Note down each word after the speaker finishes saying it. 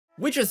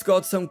We just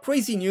got some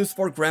crazy news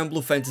for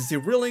Granblue Fantasy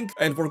Relink,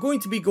 and we're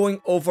going to be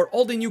going over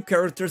all the new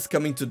characters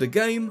coming to the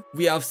game.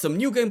 We have some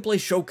new gameplay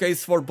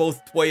showcase for both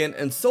Twayne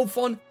and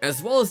Sophon,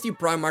 as well as the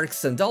Primarch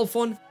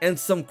Sandalphon, and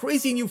some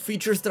crazy new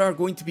features that are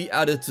going to be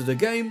added to the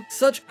game,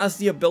 such as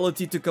the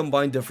ability to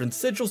combine different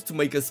sigils to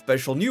make a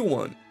special new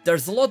one.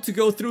 There's a lot to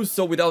go through,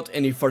 so without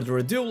any further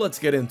ado, let's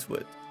get into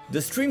it.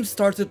 The stream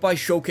started by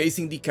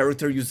showcasing the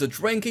character usage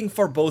ranking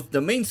for both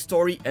the main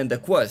story and the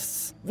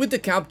quests, with the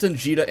Captain,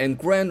 Djeeta and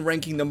Gran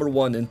ranking number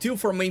 1 and 2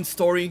 for main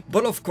story,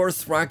 but of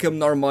course Rackam,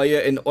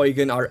 Narmaya and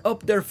Eugen are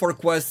up there for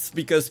quests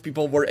because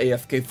people were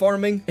AFK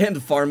farming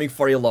and farming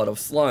for a lot of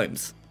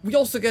slimes. We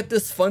also get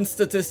this fun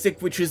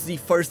statistic, which is the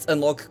first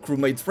unlock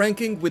crewmate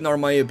ranking, with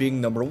Narmaya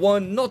being number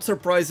 1, not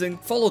surprising,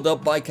 followed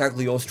up by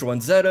Cagliostro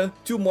and Zeta,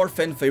 two more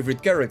fan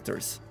favorite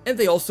characters. And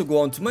they also go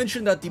on to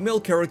mention that the male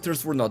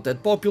characters were not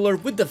that popular,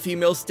 with the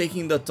females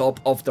taking the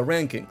top of the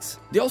rankings.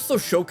 They also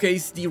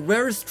showcase the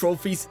rarest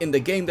trophies in the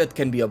game that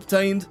can be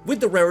obtained, with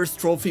the rarest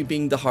trophy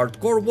being the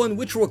hardcore one,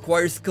 which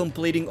requires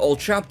completing all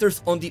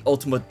chapters on the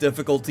ultimate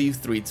difficulty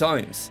 3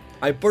 times.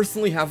 I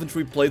personally haven't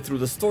replayed through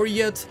the story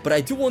yet, but I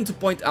do want to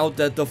point out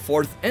that the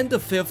 4th and the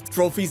 5th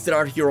trophies that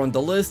are here on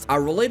the list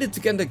are related to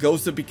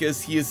Ghandagoza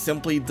because he is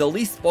simply the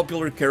least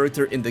popular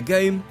character in the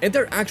game, and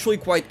they're actually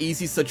quite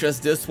easy, such as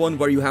this one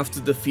where you have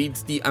to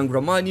defeat the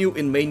Angramanu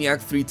in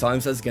Maniac 3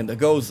 times as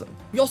Ghandagoza.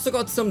 We also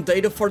got some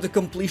data for the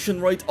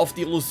completion rate of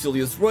the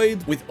Lucilius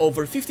raid, with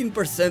over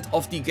 15%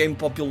 of the game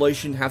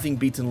population having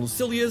beaten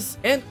Lucilius,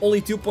 and only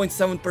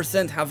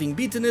 2.7% having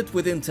beaten it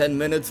within 10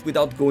 minutes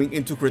without going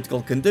into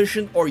critical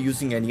condition or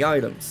using any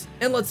items.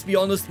 And let's be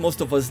honest, most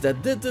of us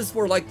that did this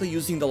were likely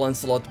using the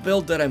Lancelot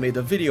build that I made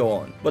a video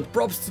on, but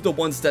props to the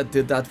ones that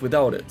did that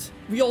without it.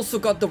 We also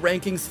got the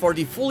rankings for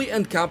the fully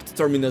uncapped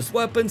Terminus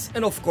weapons,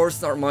 and of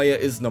course Narmaya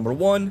is number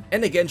 1,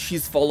 and again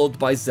she's followed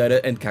by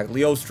Zeta and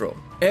Cagliostro.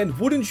 And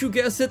wouldn't you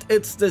guess it,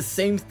 it's the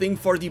same thing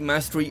for the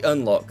Mastery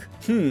unlock.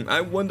 I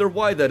wonder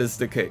why that is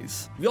the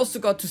case. We also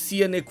got to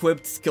see an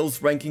equipped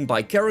skills ranking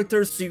by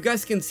characters, so you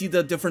guys can see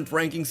the different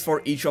rankings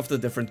for each of the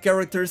different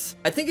characters.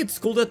 I think it's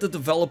cool that the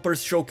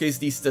developers showcase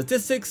these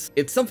statistics.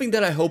 It's something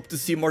that I hope to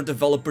see more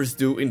developers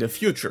do in the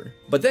future.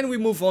 But then we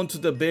move on to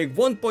the big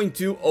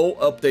 1.20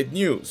 update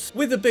news,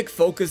 with the big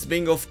focus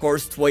being of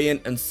course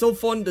Twayne and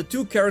Sophon, the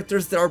two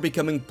characters that are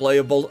becoming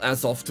playable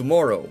as of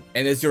tomorrow.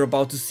 And as you're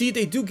about to see,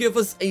 they do give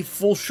us a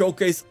full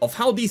showcase of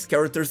how these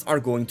characters are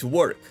going to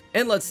work.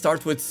 And let's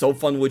start with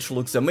Sophon, which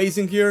looks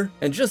amazing here,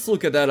 and just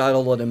look at that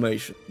idle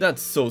animation.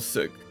 That's so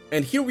sick.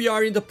 And here we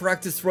are in the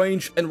practice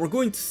range, and we're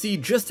going to see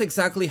just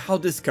exactly how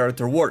this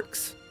character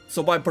works.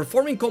 So by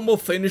performing combo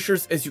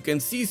finishers, as you can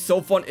see,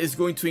 Sophon is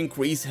going to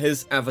increase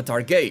his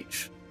avatar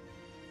gauge.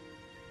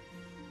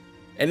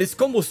 And his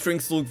combo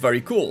strings look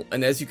very cool,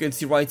 and as you can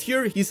see right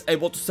here, he's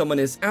able to summon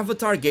his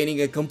avatar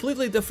gaining a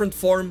completely different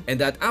form, and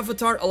that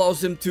avatar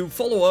allows him to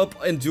follow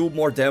up and do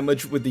more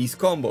damage with these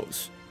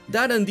combos.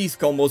 That and these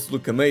combos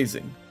look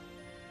amazing.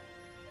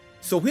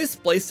 So his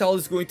playstyle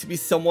is going to be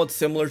somewhat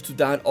similar to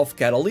that of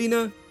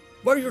Katalina,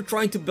 where you're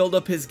trying to build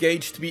up his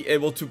gauge to be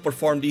able to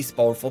perform these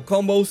powerful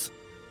combos.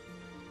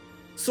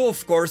 So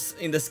of course,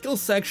 in the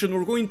skills section,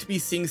 we're going to be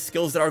seeing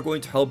skills that are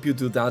going to help you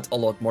do that a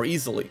lot more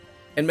easily.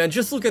 And man,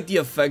 just look at the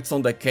effects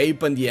on the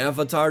cape and the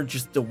avatar,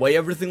 just the way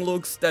everything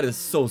looks, that is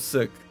so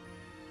sick.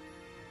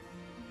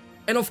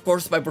 And of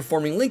course, by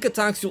performing link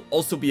attacks, you'll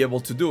also be able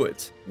to do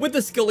it. With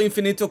the skill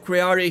Infinito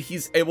Creare,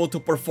 he's able to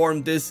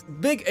perform this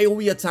big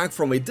AoE attack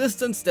from a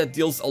distance that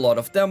deals a lot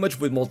of damage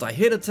with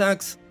multi-hit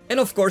attacks. And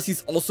of course,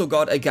 he's also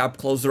got a gap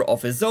closer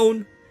of his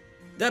own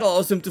that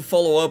allows him to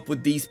follow up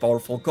with these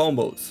powerful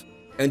combos.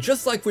 And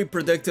just like we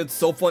predicted,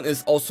 Sophon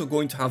is also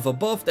going to have a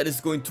buff that is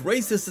going to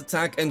raise his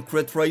attack and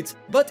crit rate,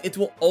 but it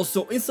will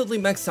also instantly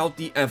max out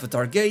the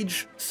avatar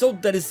gauge, so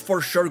that is for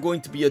sure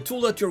going to be a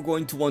tool that you're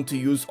going to want to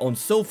use on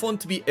Sophon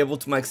to be able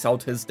to max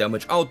out his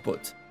damage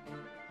output.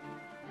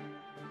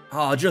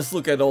 Just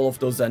look at all of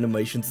those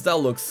animations, that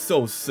looks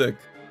so sick.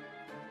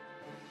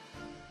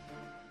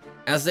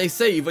 As they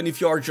say, even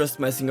if you are just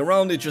messing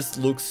around, it just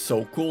looks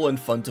so cool and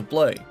fun to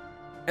play.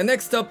 And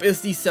next up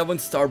is the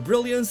 7-star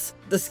Brilliance,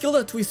 the skill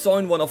that we saw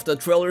in one of the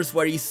trailers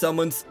where he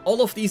summons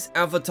all of these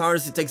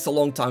avatars. It takes a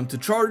long time to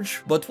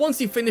charge, but once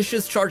he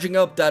finishes charging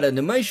up that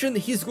animation,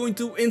 he's going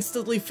to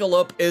instantly fill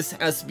up his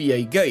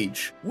SBA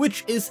gauge,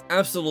 which is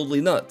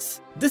absolutely nuts.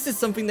 This is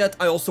something that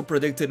I also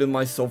predicted in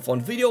my Sophon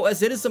video,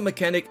 as it is a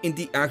mechanic in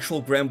the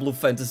actual Granblue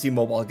Fantasy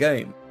mobile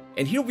game.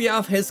 And here we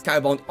have his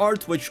skybound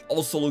art, which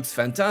also looks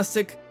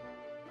fantastic.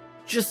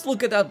 Just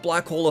look at that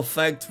black hole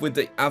effect with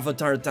the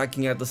avatar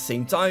attacking at the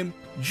same time,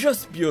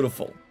 just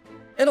beautiful.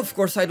 And of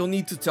course, I don't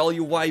need to tell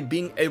you why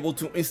being able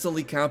to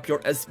instantly cap your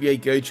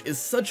SBA gauge is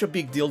such a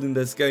big deal in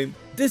this game.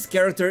 This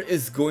character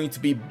is going to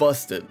be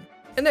busted.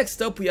 And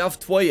next up we have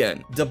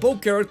Twayne, the bow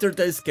character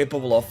that is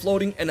capable of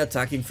floating and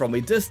attacking from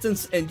a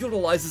distance and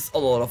utilizes a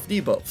lot of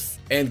debuffs.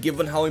 And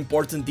given how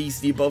important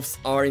these debuffs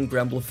are in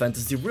Granblue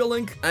Fantasy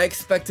Relink, I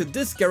expected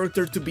this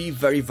character to be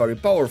very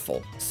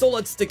powerful. So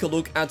let's take a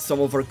look at some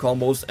of her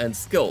combos and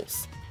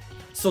skills.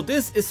 So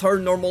this is her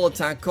normal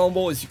attack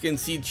combo. As you can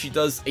see, she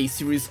does a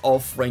series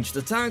of ranged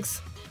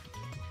attacks.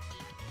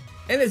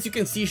 And as you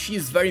can see, she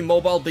is very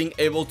mobile, being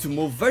able to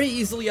move very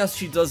easily as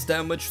she does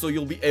damage, so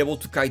you'll be able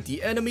to kite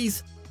the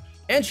enemies.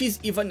 And she's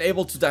even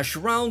able to dash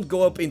around,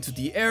 go up into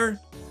the air.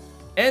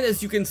 And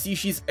as you can see,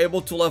 she's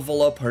able to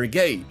level up her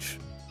gauge.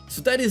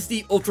 So that is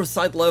the Ultra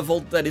Sight level,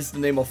 that is the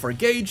name of her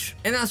gauge.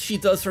 And as she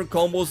does her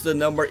combos, the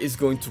number is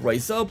going to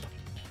raise up.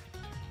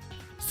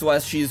 So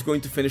as she is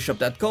going to finish up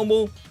that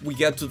combo, we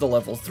get to the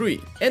level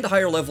 3. And the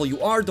higher level you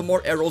are, the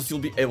more arrows you'll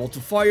be able to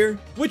fire,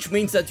 which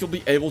means that you'll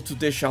be able to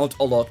dish out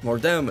a lot more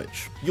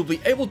damage. You'll be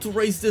able to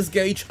raise this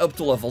gauge up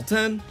to level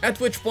 10, at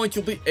which point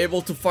you'll be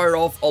able to fire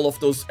off all of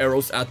those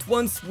arrows at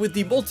once with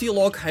the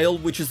multi-lock hail,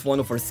 which is one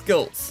of her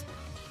skills.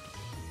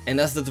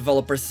 And as the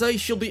developers say,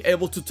 she'll be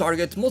able to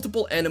target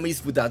multiple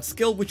enemies with that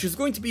skill, which is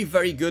going to be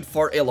very good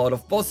for a lot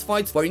of boss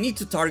fights where you need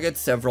to target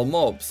several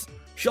mobs.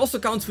 She also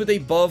counts with a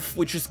buff,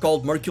 which is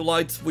called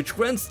Merculite, which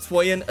grants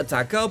Twayan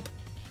attack up,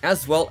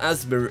 as well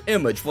as Mirror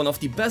Image, one of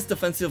the best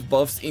defensive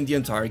buffs in the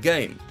entire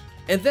game.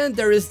 And then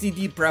there is the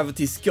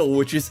Depravity skill,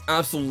 which is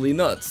absolutely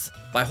nuts.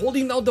 By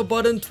holding down the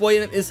button,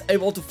 Twayan is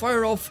able to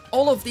fire off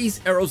all of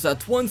these arrows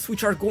at once,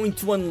 which are going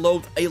to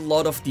unload a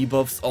lot of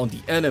debuffs on the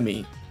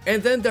enemy.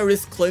 And then there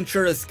is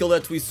Clincher, a skill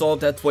that we saw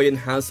that Twayan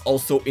has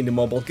also in the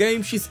mobile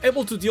game. She's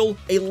able to deal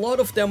a lot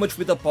of damage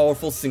with a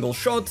powerful single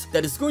shot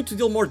that is going to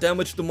deal more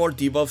damage the more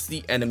debuffs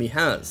the enemy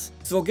has.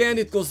 So again,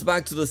 it goes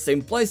back to the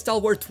same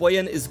playstyle where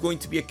Twayan is going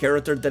to be a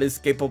character that is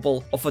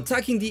capable of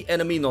attacking the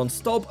enemy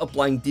non-stop,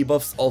 applying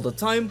debuffs all the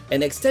time,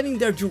 and extending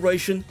their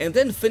duration, and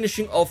then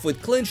finishing off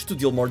with Clinch to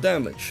deal more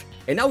damage.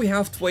 And now we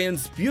have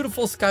Twayan's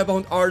beautiful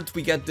skybound art.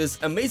 We get this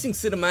amazing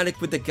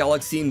cinematic with the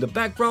galaxy in the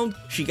background.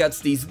 She gets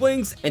these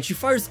wings and she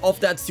fires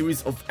off that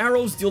series of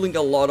arrows, dealing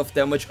a lot of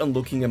damage and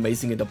looking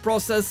amazing in the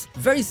process.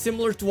 Very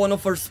similar to one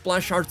of her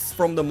splash arts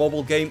from the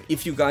mobile game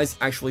if you guys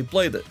actually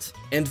played it.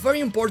 And very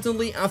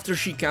importantly, after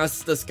she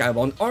casts the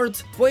skybound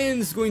art, Twayan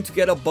is going to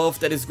get a buff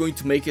that is going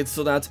to make it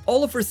so that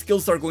all of her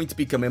skills are going to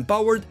become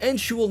empowered, and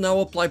she will now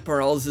apply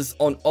paralysis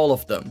on all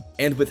of them.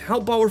 And with how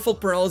powerful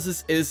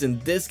paralysis is in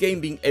this game,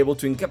 being able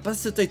to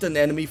incapacitate an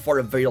enemy for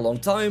a very long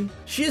time,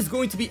 she is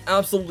going to be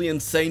absolutely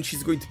insane.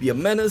 She's going to be a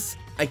menace.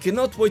 I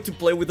cannot wait to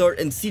play with her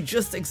and see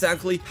just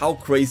exactly how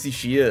crazy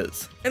she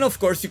is. And of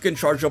course, you can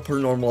charge up her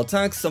normal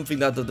attacks, something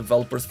that the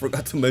developers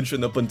forgot to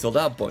mention up until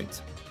that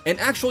point. And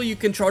actually, you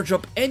can charge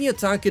up any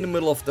attack in the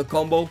middle of the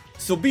combo,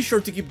 so be sure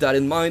to keep that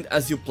in mind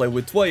as you play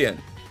with Twayan.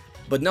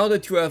 But now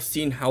that you have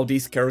seen how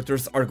these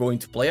characters are going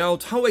to play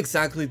out, how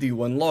exactly do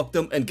you unlock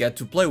them and get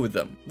to play with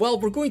them? Well,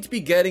 we're going to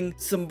be getting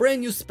some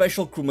brand new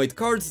special crewmate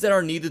cards that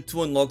are needed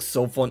to unlock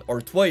Sophon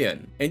or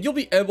Twayan. And you'll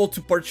be able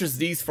to purchase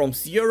these from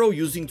Sierra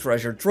using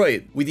Treasure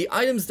Trade, with the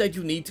items that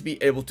you need to be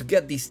able to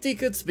get these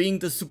tickets being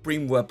the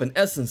Supreme Weapon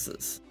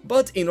Essences.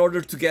 But in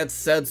order to get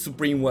said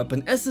Supreme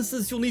Weapon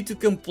Essences, you'll need to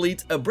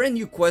complete a brand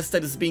new quest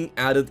that is being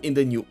added in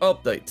the new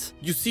update.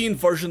 You see, in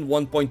version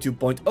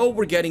 1.2.0,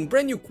 we're getting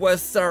brand new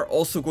quests that are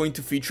also going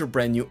to feature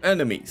brand new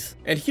enemies.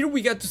 And here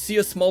we get to see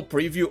a small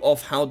preview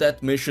of how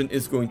that mission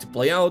is going to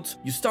play out.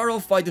 You start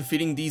off by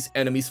defeating these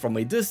enemies from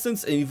a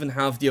distance and even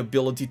have the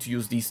ability to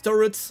use these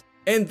turrets.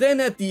 And then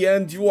at the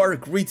end, you are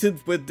greeted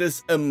with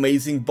this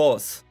amazing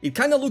boss. It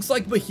kinda looks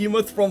like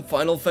Behemoth from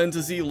Final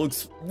Fantasy,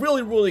 looks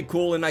really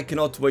cool, and I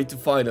cannot wait to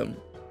fight him.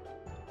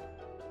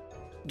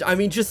 I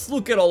mean, just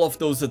look at all of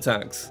those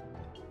attacks.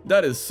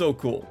 That is so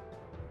cool.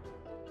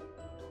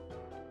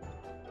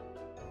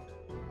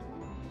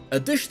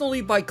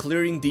 Additionally, by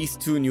clearing these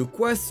two new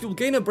quests, you'll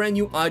gain a brand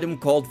new item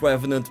called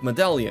Revenant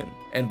Medallion.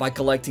 And by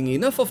collecting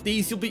enough of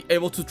these, you'll be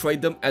able to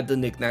trade them at the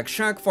Knickknack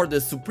Shack for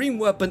the Supreme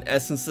Weapon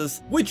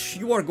Essences, which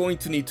you are going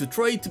to need to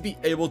trade to be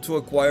able to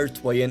acquire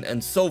Twayan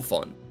and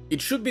Sophon.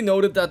 It should be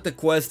noted that the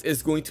quest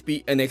is going to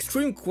be an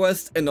extreme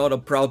quest and not a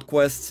proud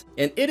quest,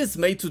 and it is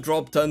made to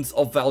drop tons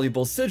of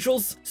valuable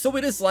sigils, so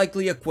it is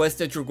likely a quest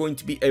that you're going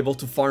to be able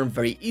to farm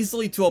very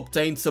easily to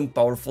obtain some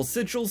powerful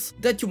sigils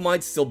that you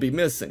might still be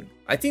missing.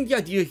 I think the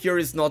idea here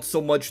is not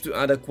so much to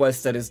add a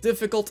quest that is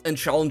difficult and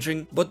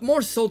challenging, but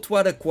more so to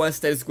add a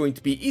quest that is going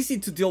to be easy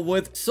to deal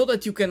with so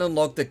that you can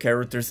unlock the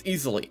characters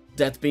easily.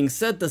 That being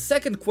said, the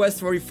second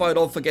quest where you fight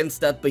off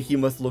against that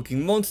behemoth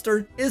looking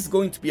monster is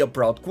going to be a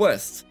proud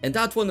quest, and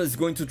that one is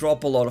going to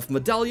drop a lot of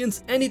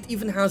medallions, and it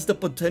even has the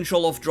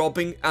potential of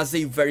dropping as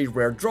a very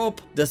rare drop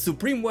the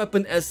Supreme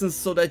Weapon Essence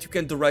so that you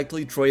can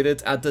directly trade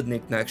it at the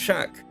Knickknack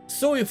Shack.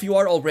 So if you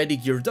are already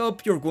geared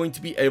up, you're going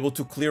to be able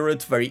to clear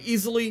it very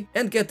easily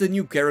and get the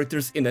new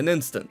characters in an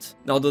instant.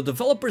 Now, the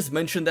developers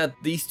mentioned that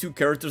these two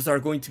characters are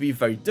going to be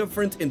very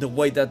different in the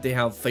way that they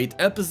have Fate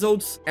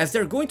episodes, as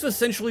they're going to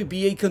essentially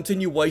be a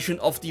continuation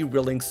of the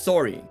Relink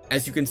story.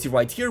 As you can see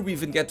right here, we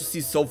even get to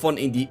see Sophon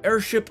in the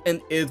airship and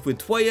Id with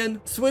Twayan,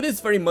 so it is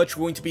very much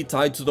going to be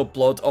tied to the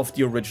plot of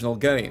the original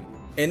game.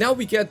 And now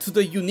we get to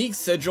the unique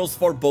sigils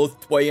for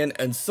both Toyen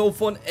and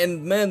Sophon,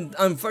 and man,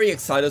 I'm very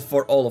excited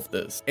for all of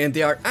this. And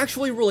they are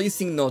actually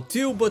releasing not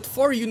 2, but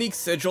 4 unique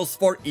sigils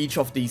for each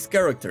of these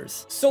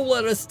characters. So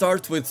let us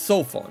start with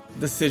Sophon.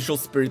 The sigil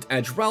Spirit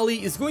Edge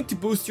Rally is going to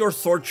boost your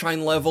sword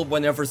shine level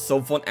whenever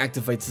Sophon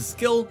activates a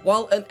skill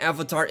while an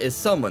avatar is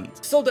summoned,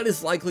 so that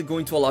is likely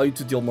going to allow you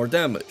to deal more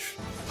damage.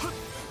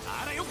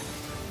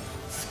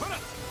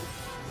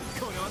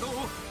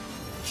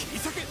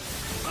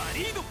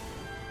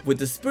 With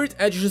the Spirit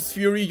Edge's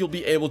Fury, you'll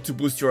be able to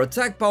boost your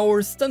attack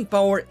power, stun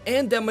power,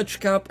 and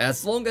damage cap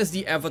as long as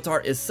the avatar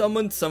is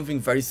summoned, something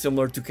very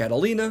similar to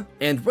Katalina.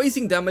 And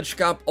raising damage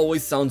cap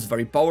always sounds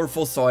very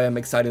powerful, so I am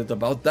excited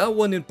about that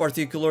one in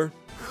particular.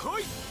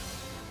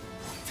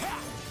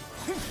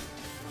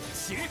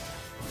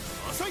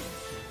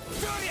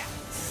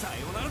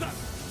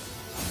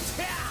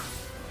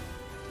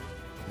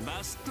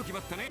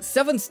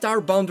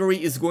 Seven-star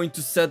Boundary is going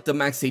to set the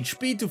max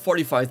HP to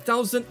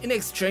 45,000 in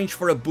exchange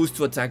for a boost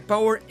to attack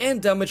power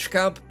and damage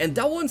cap, and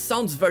that one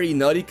sounds very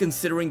nutty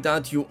considering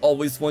that you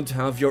always want to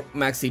have your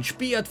max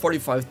HP at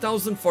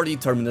 45,000 for the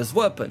Terminus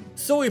weapon.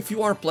 So if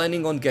you are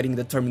planning on getting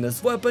the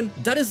Terminus weapon,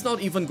 that is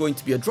not even going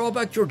to be a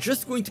drawback, you're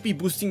just going to be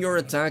boosting your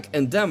attack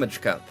and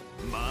damage cap.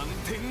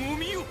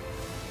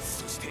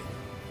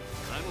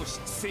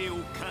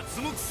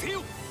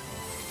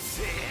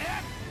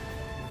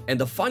 And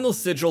the final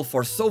sigil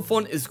for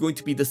Sophon is going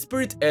to be the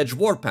Spirit Edge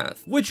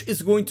Warpath, which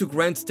is going to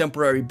grant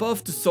temporary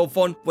buff to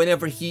Sophon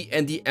whenever he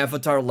and the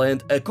avatar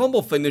land a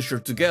combo finisher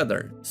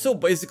together. So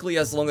basically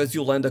as long as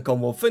you land a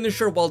combo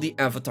finisher while the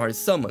avatar is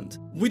summoned.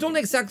 We don't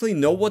exactly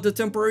know what the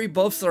temporary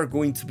buffs are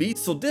going to be,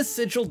 so this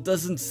sigil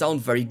doesn't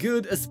sound very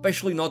good,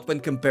 especially not when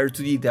compared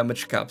to the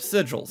damage cap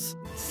sigils.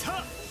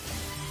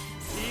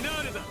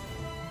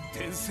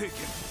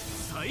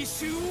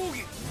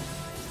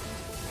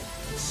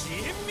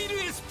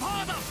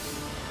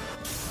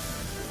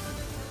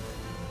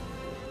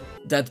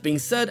 That being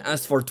said,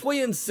 as for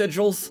Toyen's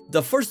sigils,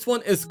 the first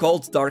one is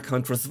called Dark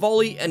Huntress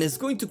Volley and is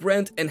going to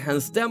grant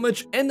enhanced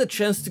damage and a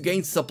chance to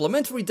gain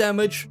supplementary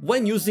damage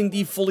when using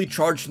the fully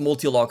charged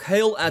multi-lock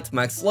hail at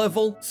max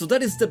level, so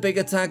that is the big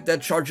attack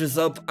that charges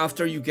up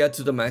after you get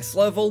to the max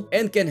level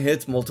and can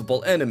hit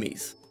multiple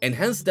enemies.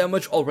 Enhanced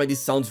damage already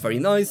sounds very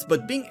nice,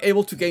 but being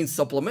able to gain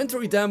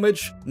supplementary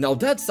damage, now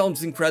that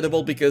sounds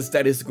incredible because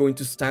that is going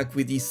to stack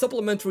with the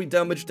supplementary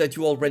damage that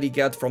you already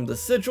get from the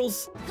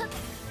sigils.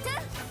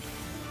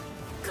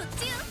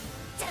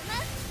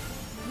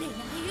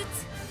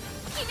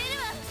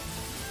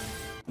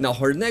 Now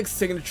her next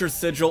signature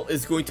sigil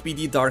is going to be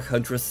the Dark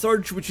Huntress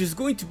Surge, which is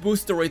going to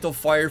boost the rate of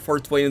fire for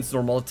Toyen's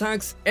normal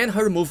attacks and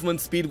her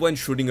movement speed when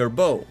shooting her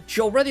bow.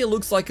 She already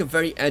looks like a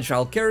very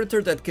agile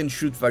character that can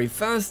shoot very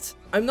fast.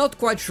 I'm not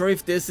quite sure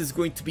if this is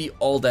going to be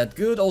all that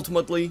good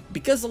ultimately,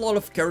 because a lot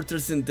of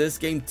characters in this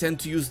game tend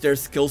to use their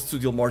skills to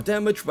deal more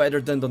damage rather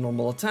than the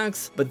normal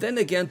attacks, but then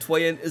again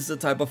Toyen is the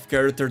type of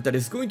character that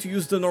is going to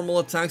use the normal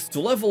attacks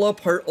to level up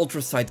her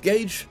Ultra Sight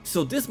gauge,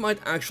 so this might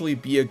actually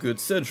be a good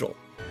sigil.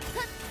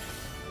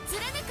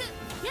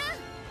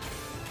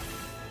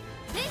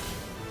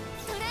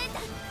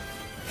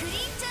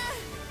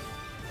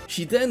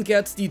 She then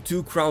gets the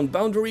 2 Crown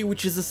Boundary,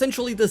 which is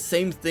essentially the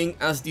same thing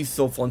as the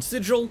Sophon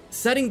sigil,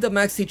 setting the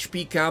max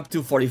HP cap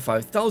to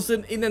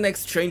 45,000 in an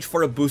exchange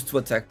for a boost to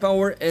attack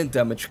power and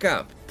damage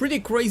cap.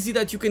 Pretty crazy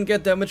that you can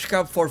get damage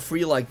cap for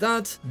free like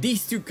that.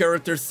 These 2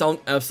 characters sound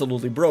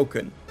absolutely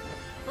broken.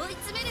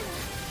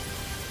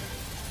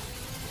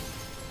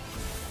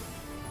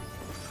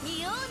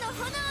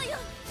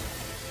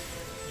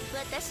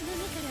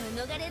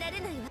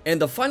 And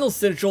the final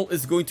sigil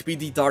is going to be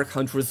the Dark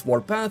Huntress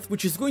Warpath,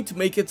 which is going to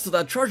make it so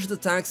that charged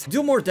attacks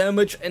do more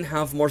damage and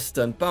have more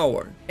stun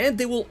power. And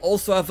they will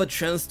also have a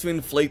chance to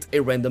inflict a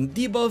random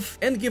debuff,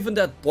 and given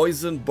that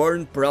poison,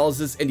 burn,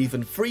 paralysis and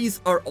even freeze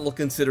are all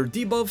considered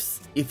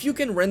debuffs, if you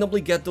can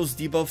randomly get those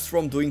debuffs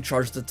from doing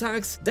charged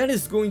attacks, that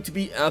is going to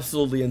be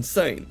absolutely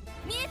insane.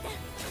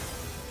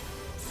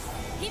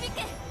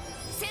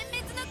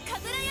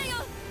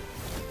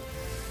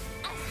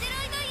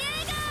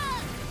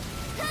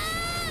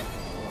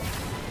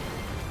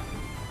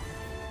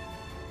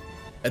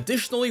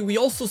 Additionally, we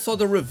also saw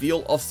the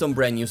reveal of some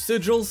brand new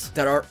sigils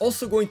that are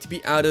also going to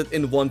be added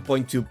in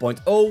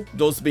 1.2.0,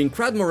 those being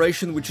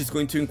Cradmiration, which is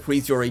going to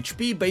increase your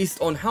HP based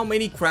on how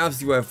many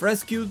crabs you have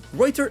rescued,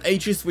 Greater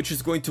Aegis, which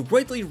is going to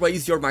greatly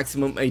raise your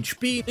maximum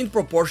HP in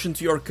proportion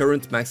to your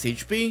current max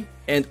HP,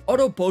 and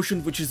Auto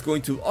Potion, which is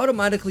going to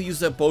automatically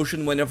use a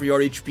potion whenever your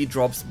HP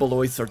drops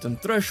below a certain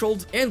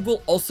threshold, and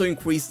will also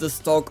increase the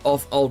stock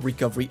of all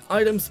recovery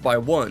items by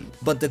 1.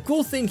 But the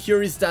cool thing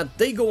here is that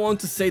they go on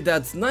to say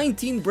that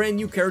 19 brand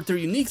new character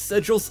unique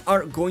sigils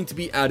are going to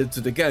be added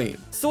to the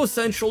game. So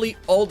essentially,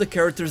 all the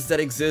characters that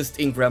exist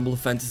in Granblue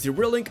Fantasy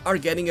Relink are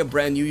getting a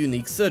brand new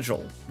unique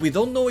sigil. We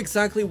don't know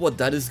exactly what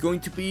that is going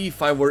to be.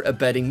 If I were a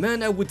betting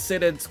man, I would say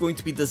that it's going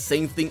to be the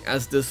same thing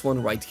as this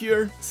one right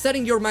here,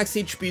 setting your max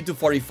HP to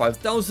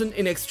 45,000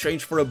 in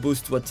exchange for a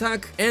boost to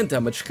attack and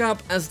damage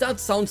cap, as that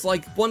sounds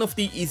like one of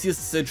the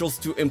easiest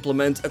sigils to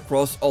implement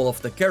across all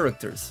of the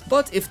characters.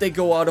 But if they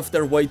go out of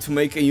their way to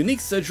make a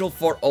unique sigil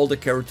for all the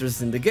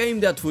characters in the game,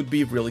 that would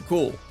be really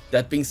cool.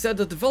 That being said,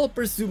 the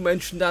developers do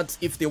mention that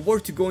if they were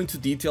to go into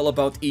detail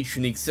about each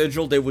unique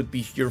sigil, they would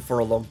be here for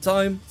a long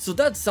time, so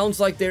that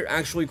sounds like they're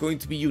actually going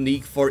to be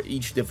unique for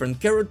each different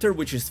character,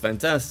 which is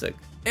fantastic.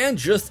 And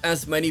just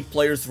as many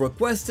players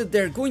requested,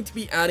 they're going to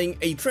be adding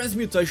a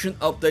transmutation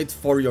update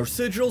for your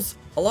sigils,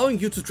 allowing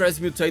you to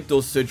transmutate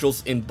those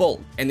sigils in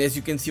bulk. And as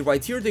you can see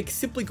right here, they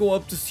simply go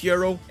up to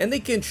 0 and they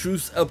can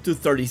choose up to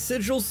 30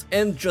 sigils,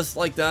 and just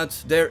like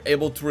that, they're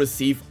able to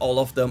receive all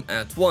of them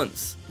at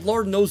once.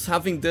 Lord knows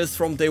having this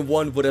from day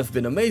one would have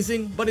been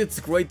amazing, but it's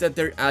great that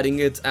they're adding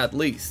it at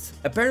least.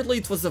 Apparently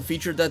it was a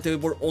feature that they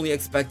were only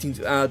expecting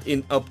to add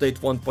in update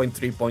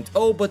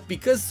 1.3.0, but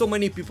because so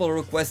many people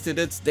requested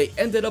it, they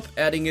ended up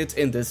adding it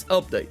in this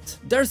update.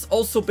 There's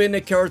also been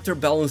a character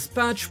balance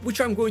patch,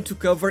 which I'm going to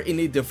cover in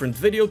a different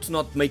video to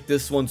not make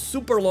this one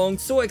super long,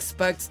 so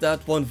expect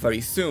that one very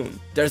soon.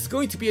 There's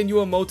going to be a new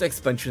emote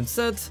expansion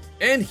set,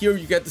 and here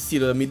you get to see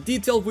them in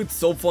detail with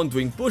Sofon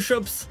doing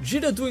push-ups,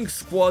 Djeeta doing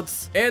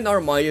squats, and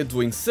Narmaya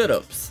doing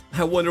sit-ups.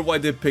 I wonder why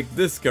they picked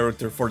this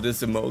character for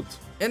this emote.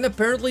 And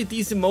apparently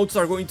these emotes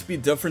are going to be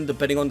different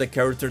depending on the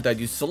character that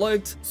you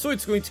select, so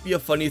it's going to be a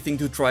funny thing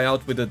to try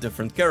out with the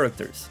different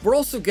characters. We're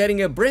also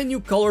getting a brand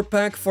new color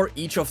pack for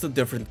each of the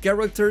different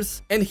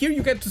characters, and here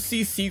you get to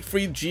see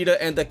Siegfried, Djeeta,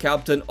 and the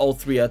captain all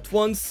three at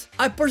once.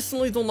 I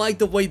personally don't like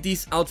the way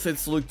these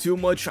outfits look too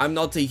much. I'm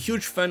not a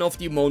huge fan of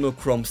the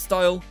monochrome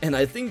style, and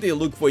I think they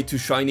look way too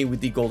shiny with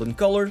the golden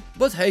color,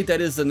 but hey, that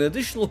is an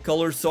additional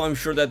color, so I'm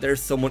sure that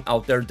there's someone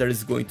out there that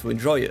is going to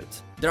enjoy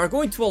it. They are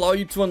going to allow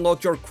you to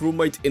unlock your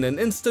crewmate in an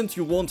instant.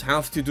 You won't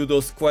have to do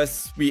those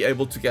quests to be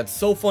able to get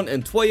Sofon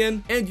and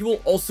Twayen, and you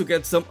will also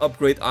get some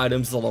upgrade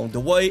items along the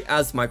way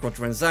as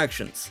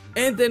microtransactions.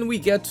 And then we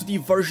get to the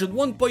version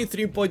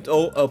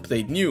 1.3.0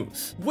 update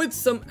news, with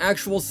some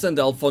actual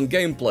Sandalphon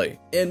gameplay.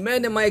 And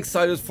man, am I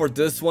excited for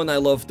this one. I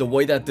love the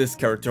way that this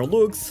character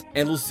looks,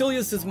 and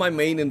Lucilius is my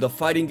main in the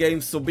fighting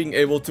game, so being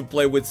able to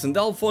play with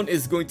Sandalphon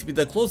is going to be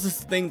the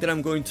closest thing that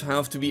I'm going to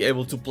have to be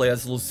able to play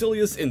as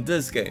Lucilius in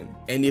this game.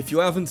 And if you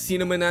haven't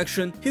seen him in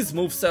action, his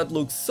moveset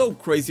looks so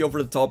crazy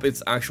over the top,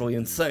 it's actually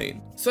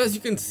insane. So as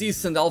you can see,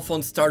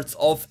 Sandalphon starts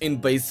off in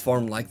base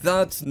form like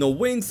that, no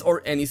wings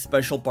or any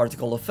special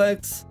particle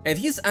effects, and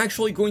he's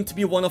actually going to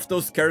be one of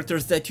those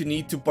characters that you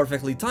need to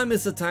perfectly time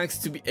his attacks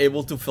to be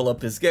able to fill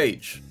up his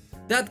gauge.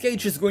 That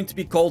gauge is going to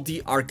be called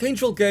the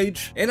Archangel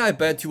gauge, and I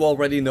bet you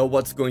already know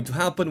what's going to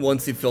happen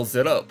once he fills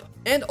it up.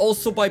 And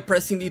also by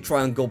pressing the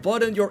triangle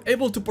button, you're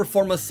able to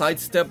perform a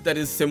sidestep that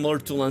is similar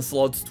to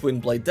Lancelot's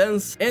twin blade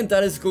dance, and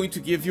that is going to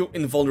give you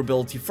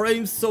invulnerability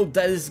frames, so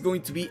that is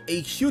going to be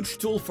a huge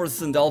tool for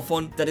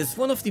Sandalphon. That is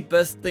one of the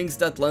best things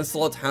that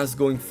Lancelot has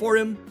going for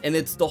him, and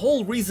it's the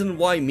whole reason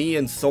why me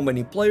and so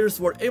many players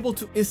were able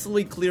to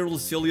instantly clear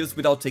Lucilius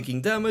without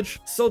taking damage,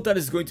 so that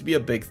is going to be a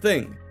big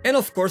thing. And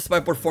of course,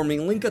 by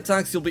performing link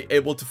attacks, you'll be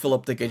able to fill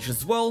up the gauge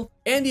as well,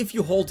 and if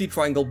you hold the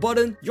triangle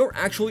button, you're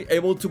actually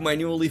able to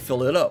manually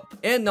fill it up.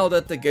 And now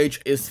that the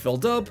gauge is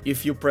filled up,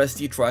 if you press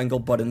the triangle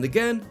button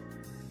again,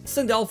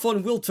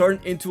 Sandalphon will turn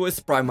into his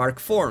Primarch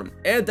form,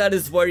 and that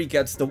is where he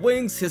gets the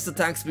wings. His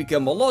attacks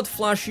become a lot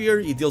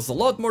flashier, he deals a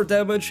lot more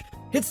damage,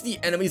 hits the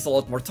enemies a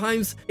lot more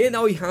times, and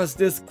now he has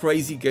this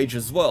crazy gauge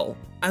as well.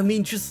 I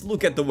mean, just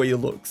look at the way he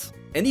looks.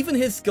 And even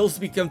his skills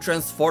become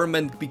transformed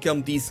and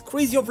become these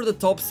crazy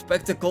over-the-top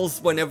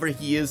spectacles whenever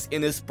he is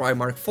in his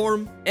Primarch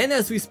form. And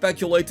as we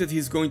speculated,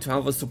 he's going to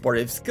have a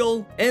supportive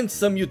skill and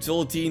some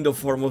utility in the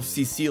form of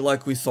CC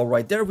like we saw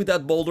right there with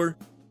that boulder.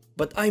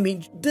 But I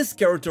mean, this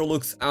character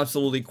looks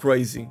absolutely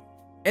crazy.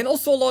 And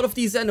also a lot of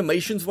these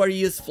animations where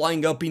he is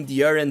flying up in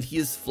the air and he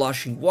is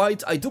flashing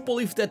white, I do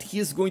believe that he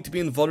is going to be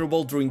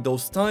invulnerable during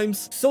those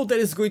times, so that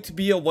is going to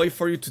be a way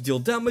for you to deal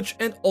damage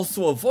and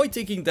also avoid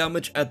taking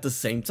damage at the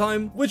same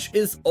time, which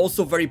is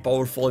also very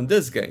powerful in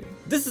this game.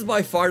 This is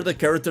by far the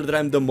character that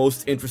I'm the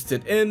most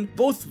interested in,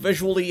 both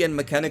visually and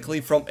mechanically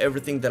from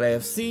everything that I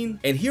have seen,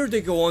 and here they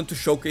go on to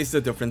showcase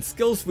the different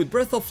skills, with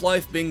Breath of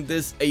Life being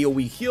this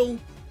AoE heal,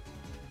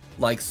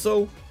 like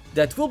so,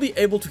 that will be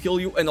able to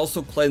heal you and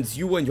also cleanse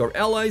you and your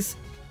allies,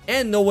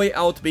 and No Way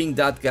Out being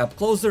that gap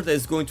closer that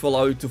is going to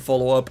allow you to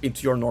follow up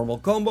into your normal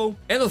combo.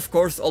 And of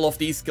course, all of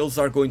these skills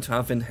are going to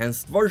have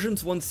enhanced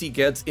versions once he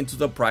gets into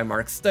the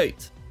Primarch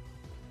state.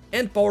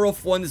 And Power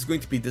of 1 is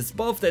going to be this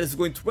buff that is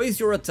going to raise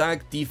your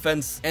attack,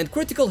 defense, and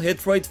critical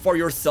hit rate for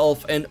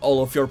yourself and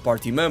all of your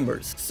party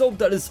members, so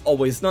that is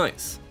always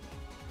nice.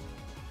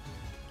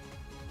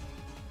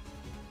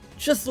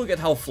 Just look at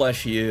how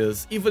flashy he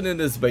is, even in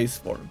his base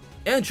form.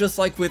 And just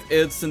like with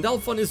it,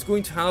 Sandalphon is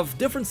going to have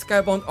different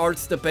Skybound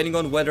arts depending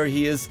on whether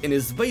he is in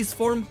his base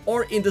form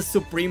or in the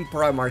Supreme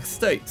Primarch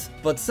state.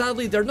 But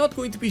sadly, they're not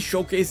going to be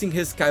showcasing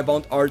his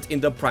Skybound art in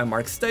the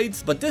Primarch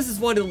state, but this is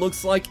what it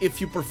looks like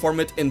if you perform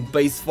it in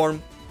base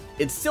form.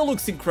 It still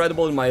looks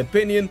incredible in my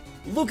opinion.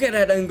 Look at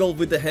that angle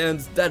with the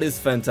hands, that is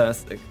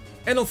fantastic.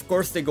 And of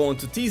course they go on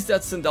to tease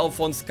that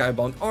Sandalphon's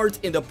Skybound art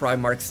in the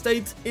Primarch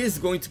state is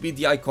going to be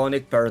the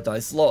iconic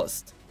Paradise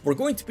Lost. We're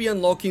going to be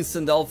unlocking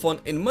Sandalphon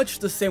in much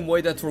the same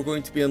way that we're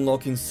going to be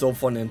unlocking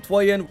Sophon and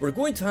Twayan. We're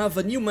going to have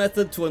a new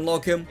method to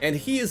unlock him, and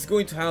he is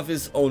going to have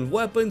his own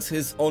weapons,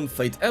 his own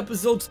fate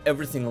episodes,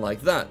 everything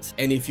like that.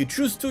 And if you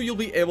choose to, you'll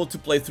be able to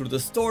play through the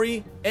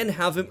story and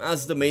have him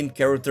as the main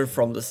character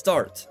from the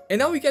start. And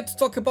now we get to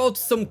talk about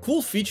some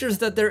cool features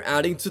that they're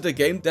adding to the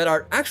game that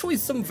are actually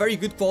some very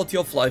good quality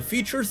of life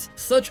features,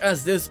 such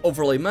as this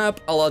overlay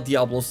map a la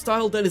Diablo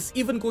style that is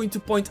even going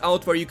to point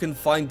out where you can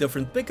find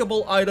different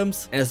pickable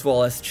items, as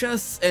well as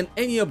chests and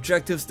any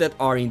objectives that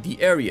are in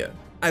the area.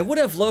 I would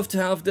have loved to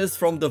have this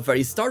from the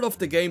very start of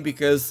the game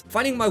because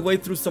finding my way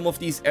through some of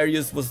these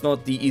areas was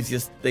not the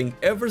easiest thing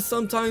ever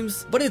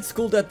sometimes, but it's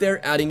cool that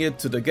they're adding it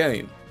to the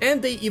game. And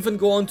they even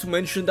go on to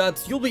mention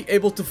that you'll be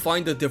able to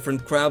find the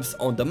different crabs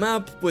on the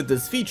map with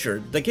this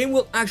feature. The game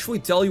will actually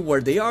tell you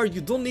where they are,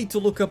 you don't need to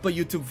look up a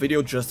YouTube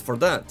video just for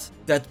that.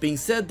 That being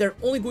said, they're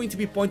only going to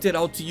be pointed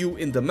out to you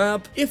in the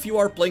map. If you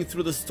are playing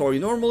through the story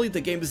normally,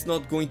 the game is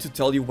not going to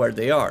tell you where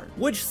they are,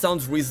 which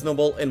sounds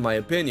reasonable in my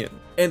opinion.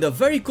 And a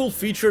very cool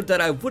feature that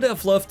I would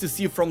have loved to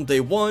see from day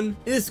one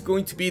is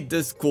going to be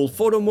this cool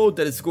photo mode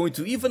that is going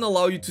to even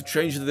allow you to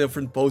change the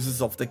different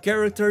poses of the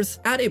characters,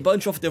 add a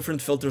bunch of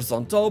different filters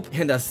on top,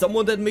 and as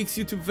someone that makes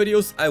YouTube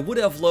videos, I would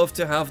have loved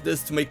to have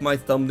this to make my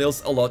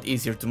thumbnails a lot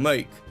easier to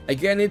make.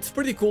 Again, it's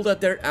pretty cool that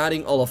they're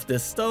adding all of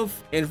this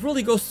stuff, and it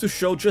really goes to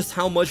show just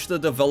how much the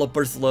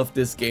developers love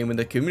this game in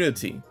the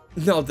community.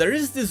 Now, there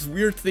is this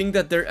weird thing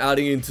that they're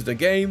adding into the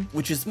game,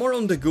 which is more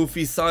on the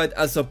goofy side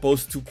as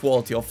opposed to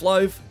quality of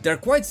life. They're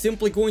quite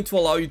simply going to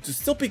allow you to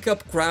still pick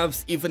up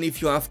crabs even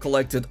if you have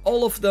collected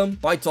all of them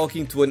by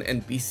talking to an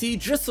NPC,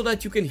 just so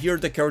that you can hear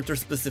the character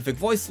specific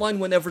voice line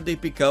whenever they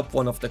pick up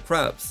one of the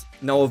crabs.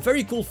 Now, a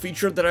very cool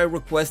feature that I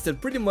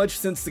requested pretty much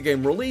since the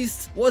game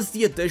released was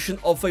the addition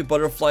of a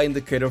butterfly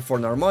indicator for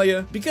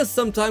Narmaya, because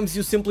sometimes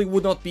you simply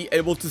would not be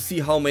able to see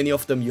how many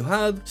of them you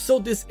had, so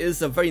this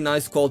is a very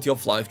nice quality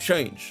of life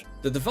change.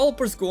 The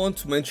developers go on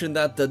to mention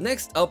that the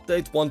next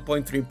update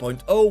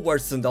 1.3.0, where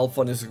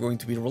Sandalphon is going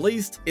to be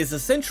released, is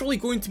essentially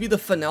going to be the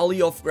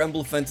finale of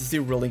Granblue Fantasy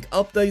Relink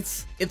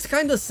updates. It's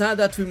kinda sad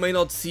that we may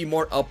not see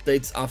more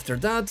updates after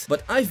that,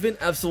 but I've been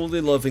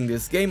absolutely loving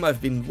this game.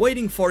 I've been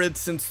waiting for it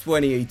since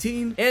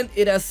 2018, and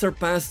it has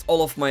surpassed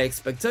all of my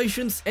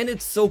expectations, and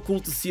it's so cool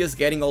to see us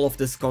getting all of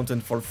this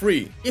content for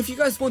free. If you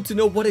guys want to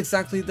know what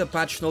exactly the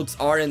patch notes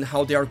are and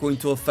how they are going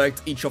to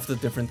affect each of the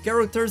different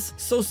characters,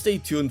 so stay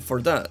tuned for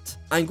that.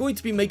 I'm going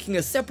to be making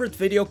a separate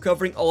video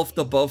covering all of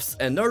the buffs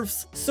and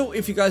nerfs, so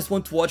if you guys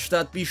want to watch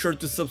that, be sure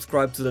to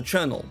subscribe to the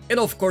channel. And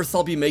of course,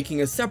 I'll be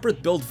making a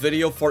separate build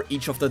video for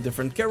each of the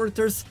different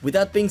characters. With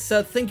that being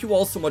said, thank you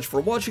all so much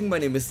for watching. My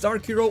name is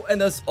Dark Hero,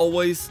 and as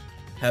always,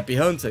 happy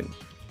hunting!